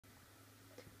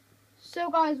So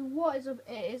guys, what is up?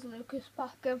 It is Lucas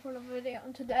back again for another video,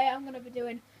 and today I'm going to be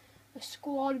doing a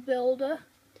squad builder.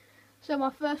 So my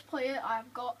first player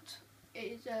I've got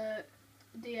is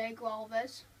Diego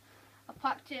Alves. I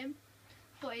packed him,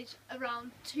 but it's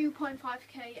around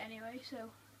 2.5k anyway, so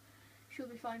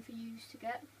should be fine for you to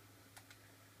get.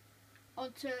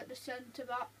 Onto the centre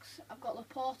backs, I've got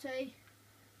Laporte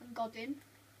and Godin.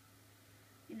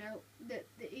 You know,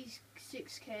 he's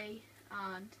 6k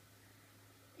and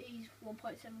he's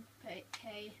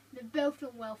 1.7k. They've both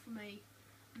done well for me,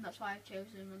 and that's why I've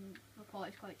chosen them, and Laporte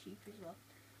is quite cheap as well.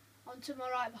 Onto my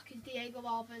right back is Diego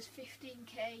Alves,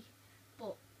 15k,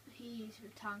 but he is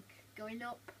a tank, going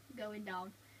up, going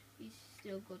down. He's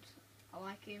still good. I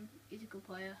like him. He's a good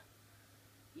player.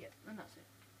 Yep, and that's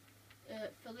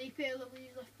it. Felipe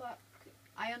Luis left back.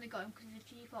 I only got him because he's a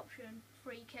cheap option,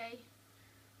 3k.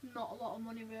 Not a lot of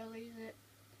money really, is it?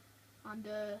 And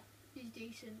he's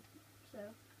decent, so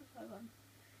that's why I got him.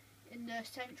 In the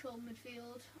central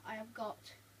midfield, I have got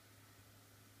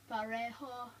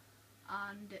Parejo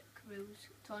and Cruz.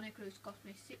 Tony Cruz cost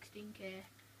me 16k,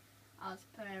 as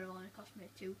Pereira only cost me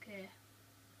 2k.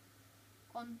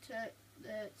 Onto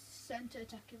the centre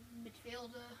attacking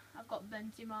midfielder, I've got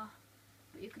Benzema,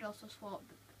 but you could also swap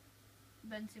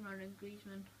Benzema and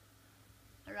Griezmann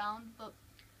around. But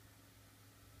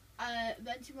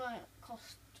Benzema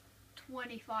cost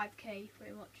 25k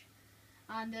pretty much,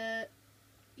 and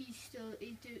he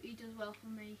does well for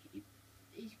me.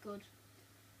 He's good.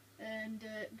 And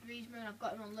Griezmann, I've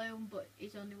got him on loan, but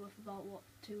he's only worth about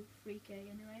 2-3k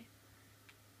anyway.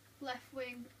 Left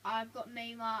wing, I've got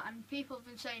Neymar, and people have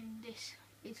been saying this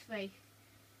is fake.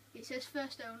 It says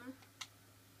first owner,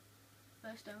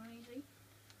 easy.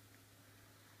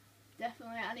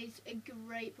 Definitely, and he's a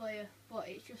great player, but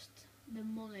it's just the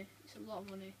money. It's a lot of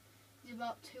money. He's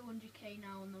about 200k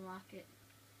now on the market,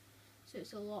 so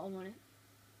it's a lot of money.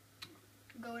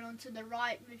 Going on to the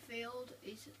right midfield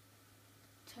is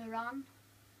Turan.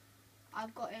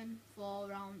 I've got him for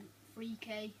around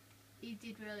 3k. He's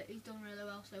done really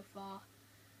well so far,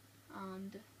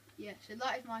 and yeah. So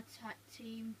that is my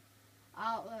team.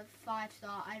 Out of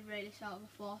 5-star, I'd rate this out of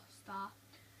a 4-star.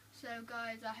 So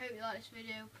guys, I hope you like this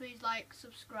video. Please like,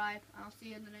 subscribe, and I'll see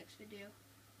you in the next video.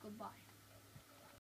 Goodbye.